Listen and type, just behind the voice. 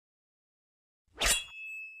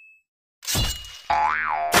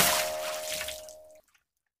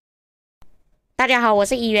大家好，我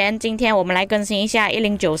是怡元，今天我们来更新一下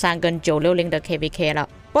1093跟960的 KVK 了。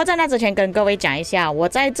不过在那之前跟各位讲一下，我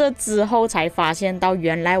在这之后才发现到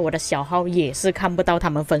原来我的小号也是看不到他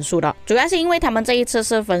们分数的，主要是因为他们这一次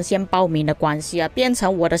是分线报名的关系啊，变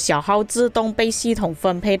成我的小号自动被系统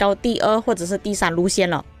分配到第2或者是第3路线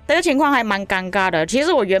了。这个情况还蛮尴尬的，其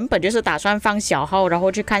实我原本就是打算放小号，然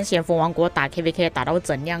后去看先锋王国打 KVK 打到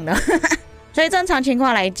怎样的。所以正常情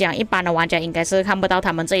况来讲，一般的玩家应该是看不到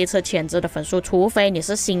他们这一次前置的分数，除非你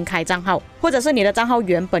是新开账号，或者是你的账号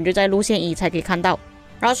原本就在路线1才可以看到。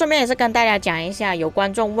然后顺便也是跟大家讲一下，有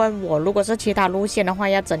观众问我，如果是其他路线的话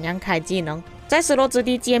要怎样开技能。在失落之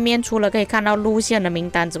地界面，除了可以看到路线的名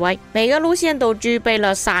单之外，每个路线都具备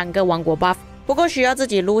了3个王国 buff， 不过需要自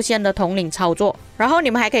己路线的统领操作。然后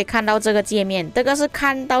你们还可以看到这个界面，这个是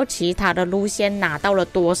看到其他的路线拿到了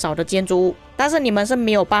多少的建筑物，但是你们是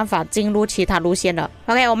没有办法进入其他路线的。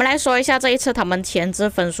 OK， 我们来说一下这一次他们前置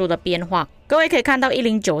分数的变化。各位可以看到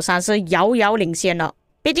1093是遥遥领先了，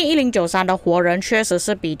毕竟1093的活人确实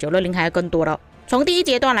是比960还要更多的。从第一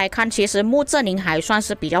阶段来看，其实木阵营还算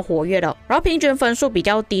是比较活跃的，然后平均分数比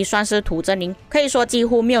较低，算是土阵营，可以说几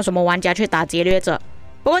乎没有什么玩家去打劫掠者。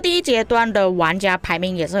不过第一阶段的玩家排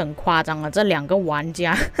名也是很夸张了，这2个玩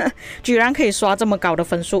家居然可以刷这么高的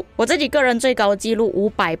分数。我自己个人最高纪录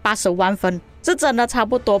580万分，是真的差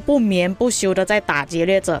不多不眠不休的在打劫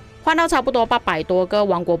掠者，换到差不多800多个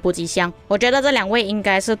王国补给箱。我觉得这2位应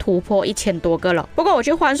该是突破1000多个了。不过我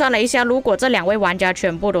去换算了一下，如果这2位玩家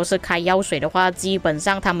全部都是开药水的话，基本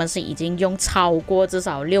上他们是已经用超过至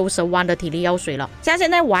少60万的体力药水了。像现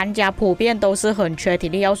在玩家普遍都是很缺体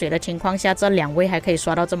力药水的情况下，这2位还可以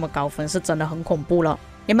刷到这么高分，是真的很恐怖了。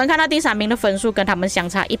你们看到第3名的分数跟他们相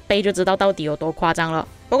差1倍，就知道到底有多夸张了。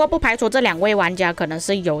不过不排除这2位玩家可能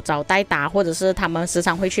是有找代打，或者是他们时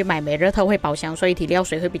常会去买每日特惠宝箱，所以体力药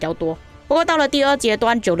水会比较多。不过到了第2阶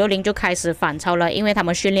段，960就开始反超了，因为他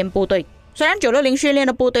们训练部队。虽然960训练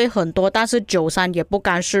的部队很多，但是93也不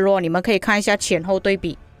甘示弱，你们可以看一下前后对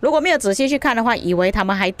比。如果没有仔细去看的话，以为他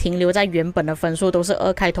们还停留在原本的分数都是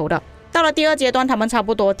2开头的。到了第2阶段，他们差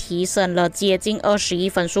不多提升了接近21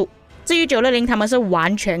分数。至于960，他们是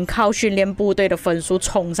完全靠训练部队的分数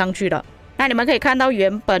冲上去的。那你们可以看到，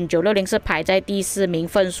原本960是排在第4名，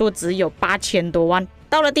分数只有8000多万。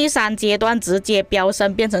到了第3阶段，直接飙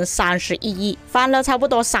升变成31亿，翻了差不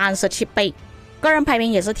多37倍。个人排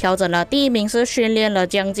名也是调整了，第1名是训练了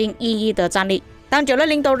将近1亿的战力。当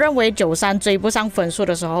960都认为93追不上分数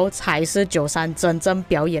的时候，才是93真正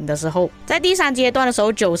表演的时候。在第3阶段的时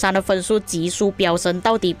候，93的分数急速飙升，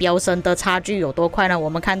到底飙升的差距有多快呢？我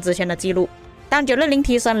们看之前的记录，当960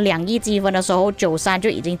提升2亿积分的时候，93就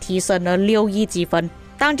已经提升了6亿积分。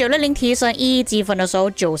当960提升1亿积分的时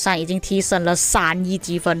候，93已经提升了3亿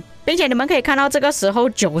积分，并且你们可以看到这个时候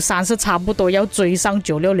93是差不多要追上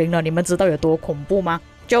960了，你们知道有多恐怖吗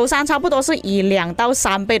？93差不多是以2到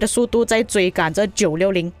3倍的速度在追赶着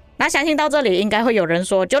960。那相信到这里应该会有人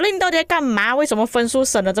说，960到底在干嘛？为什么分数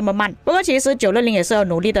升得这么慢？不过其实960也是有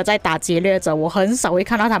努力的在打劫掠者，我很少会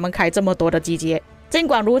看到他们开这么多的集结。尽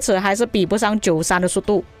管如此，还是比不上93的速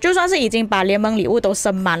度。就算是已经把联盟礼物都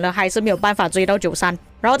升满了，还是没有办法追到93。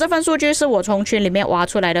然后这份数据是我从群里面挖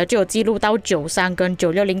出来的，就有记录到93跟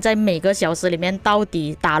960在每个小时里面到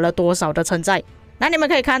底打了多少的城寨。那你们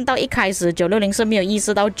可以看到，一开始960是没有意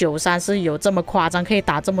识到93是有这么夸张，可以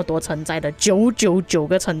打这么多城寨的，999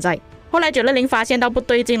个城寨。后来960发现到不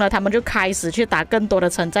对劲了，他们就开始去打更多的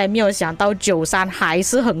城寨，没有想到93还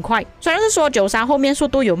是很快。虽然是说93后面速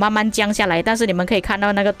度有慢慢降下来，但是你们可以看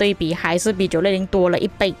到那个对比还是比960多了1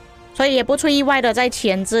倍。所以也不出意外的，在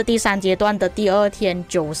前置第3阶段的第2天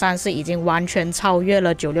，93是已经完全超越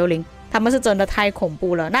了960。他们是真的太恐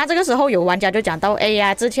怖了。那这个时候有玩家就讲到，哎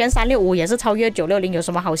呀，之前365也是超越960，有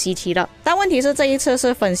什么好稀奇的？但问题是这一次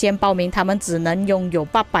是分线报名，他们只能拥有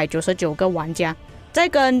899个玩家。在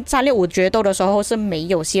跟365决斗的时候是没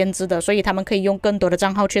有限制的，所以他们可以用更多的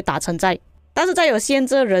账号去打城寨。但是在有限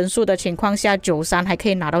制人数的情况下，93还可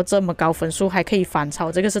以拿到这么高分数，还可以反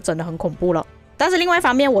超，这个是真的很恐怖了。但是另外一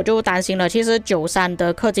方面我就担心了，其实93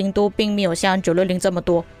的氪金度并没有像960这么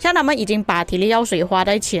多，像他们已经把体力药水花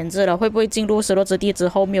在前置了，会不会进入失落之地之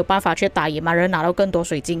后没有办法去打野蛮人拿到更多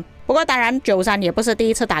水晶？不过当然93也不是第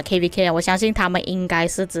一次打 KVK 啊，我相信他们应该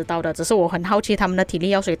是知道的，只是我很好奇他们的体力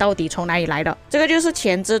药水到底从哪里来的。这个就是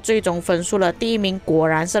前置最终分数了，第1名果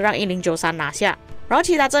然是让1093拿下。然后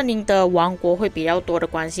其他阵营的王国会比较多的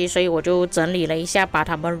关系，所以我就整理了一下，把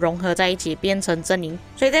它们融合在一起变成阵营。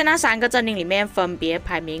所以在那3个阵营里面分别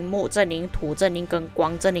排名木阵营、土阵营跟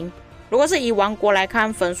光阵营。如果是以王国来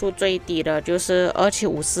看，分数最低的就是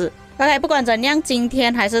2754， OK， 不管怎样，今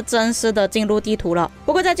天还是正式的进入地图了。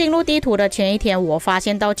不过在进入地图的前一天，我发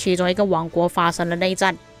现到其中一个王国发生了内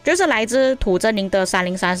战，就是来自土阵营的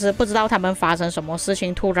3034，不知道他们发生什么事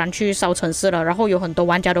情，突然去烧城市了，然后有很多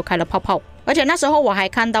玩家都开了泡泡，而且那时候我还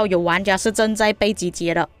看到有玩家是正在被集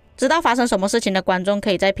结的。知道发生什么事情的观众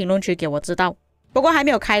可以在评论区给我知道。不过还没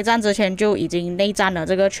有开战之前就已经内战了，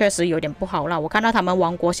这个确实有点不好了。我看到他们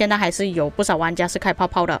王国现在还是有不少玩家是开泡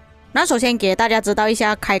泡的。那首先给大家知道一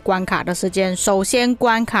下开关卡的时间，首先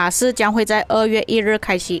关卡是将会在2月1日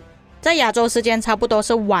开启，在亚洲时间差不多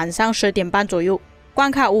是晚上10点半左右。关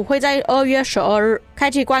卡5会在2月12日，开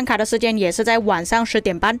启关卡的时间也是在晚上10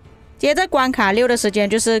点半。接着关卡6的时间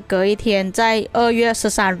就是隔一天，在2月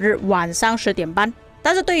13日晚上10点半。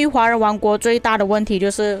但是对于华人王国最大的问题就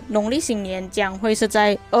是农历新年将会是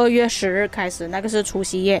在2月10日开始，那个是除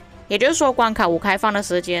夕夜，也就是说关卡5开放的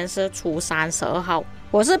时间是初3、12号。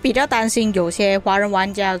我是比较担心有些华人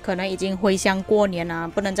玩家可能已经回乡过年啊，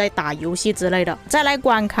不能再打游戏之类的。再来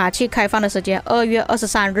关卡7开放的时间2月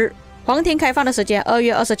23日，皇庭开放的时间2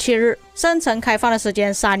月27日，圣城开放的时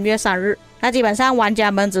间3月3日。那基本上玩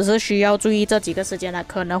家们只是需要注意这几个时间了，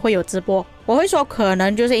可能会有直播。我会说可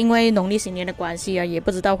能就是因为农历新年的关系啊，也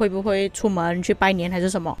不知道会不会出门去拜年还是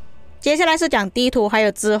什么。接下来是讲地图，还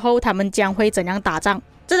有之后他们将会怎样打仗。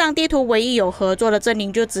这张地图唯一有合作的阵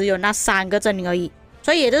营就只有那3个阵营而已。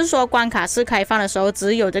所以也就是说关卡4开放的时候，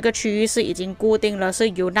只有这个区域是已经固定了，是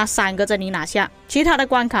由那3个阵营拿下，其他的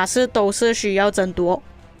关卡4都是需要争夺。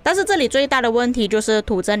但是这里最大的问题就是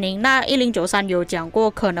土阵营，那1093有讲过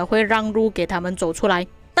可能会让路给他们走出来。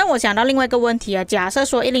但我想到另外一个问题啊，假设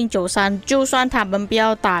说1093就算他们不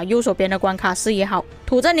要打右手边的关卡4也好，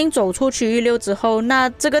土阵营走出区域6之后，那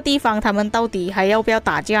这个地方他们到底还要不要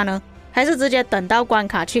打架呢？还是直接等到关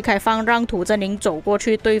卡7开放，让土阵营走过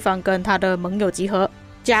去，对方跟他的盟友集合？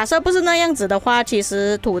假设不是那样子的话，其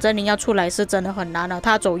实土阵营要出来是真的很难了，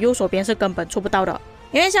他走右手边是根本出不到的。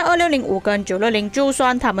因为像2605跟960，就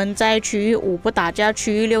算他们在区域5不打架，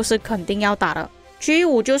区域6是肯定要打的。区域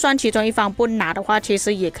5就算其中一方不拿的话，其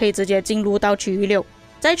实也可以直接进入到区域6，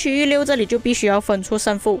在区域6这里就必须要分出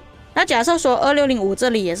胜负。那假设说2605这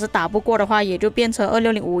里也是打不过的话，也就变成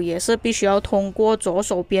2605也是必须要通过左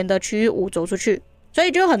手边的区域5走出去，所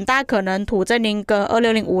以就很大可能土阵营跟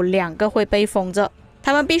2605两个会被封着，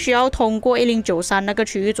他们必须要通过1093那个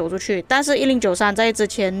区域走出去。但是1093在之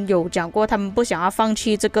前有讲过，他们不想要放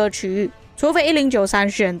弃这个区域，除非1093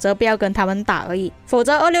选择不要跟他们打而已，否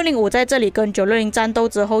则2605在这里跟960战斗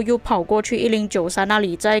之后又跑过去1093那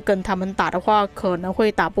里再跟他们打的话，可能会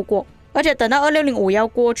打不过。而且等到2605要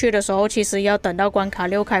过去的时候，其实要等到关卡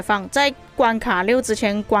6开放，在关卡6之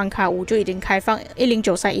前关卡5就已经开放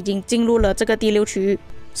，1093已经进入了这个第6区域，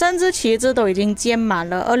甚至旗帜都已经建满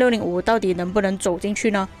了，2605到底能不能走进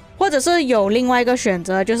去呢？或者是有另外一个选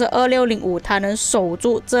择，就是2605他能守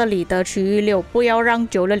住这里的区域6，不要让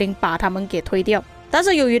960把他们给推掉。但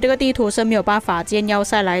是由于这个地图是没有办法建要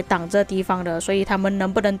塞来挡这地方的，所以他们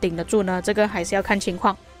能不能顶得住呢？这个还是要看情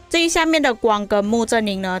况。至于下面的光跟木阵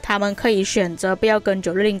营呢，他们可以选择不要跟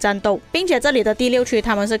960战斗，并且这里的第6区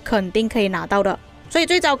他们是肯定可以拿到的。所以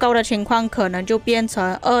最糟糕的情况可能就变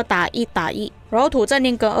成2打1打1，然后土阵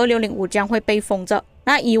营跟2605将会被封着。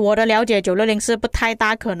那以我的了解，960是不太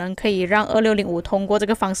大可能可以让2605通过这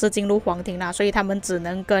个方式进入皇庭啦，所以他们只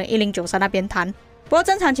能跟1093那边谈。不过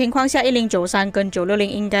正常情况下，1093跟960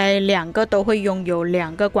应该两个都会拥有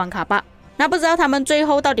2个关卡吧。那不知道他们最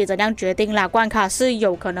后到底怎样决定啦？关卡4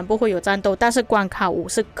有可能不会有战斗，但是关卡5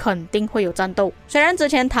是肯定会有战斗。虽然之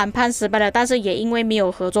前谈判失败了，但是也因为没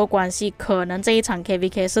有合作关系，可能这一场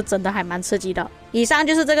KVK 是真的还蛮刺激的。以上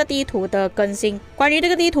就是这个地图的更新，关于这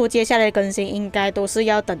个地图接下来的更新应该都是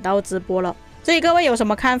要等到直播了。至于各位有什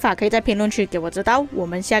么看法，可以在评论区给我知道。我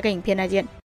们下个影片再见。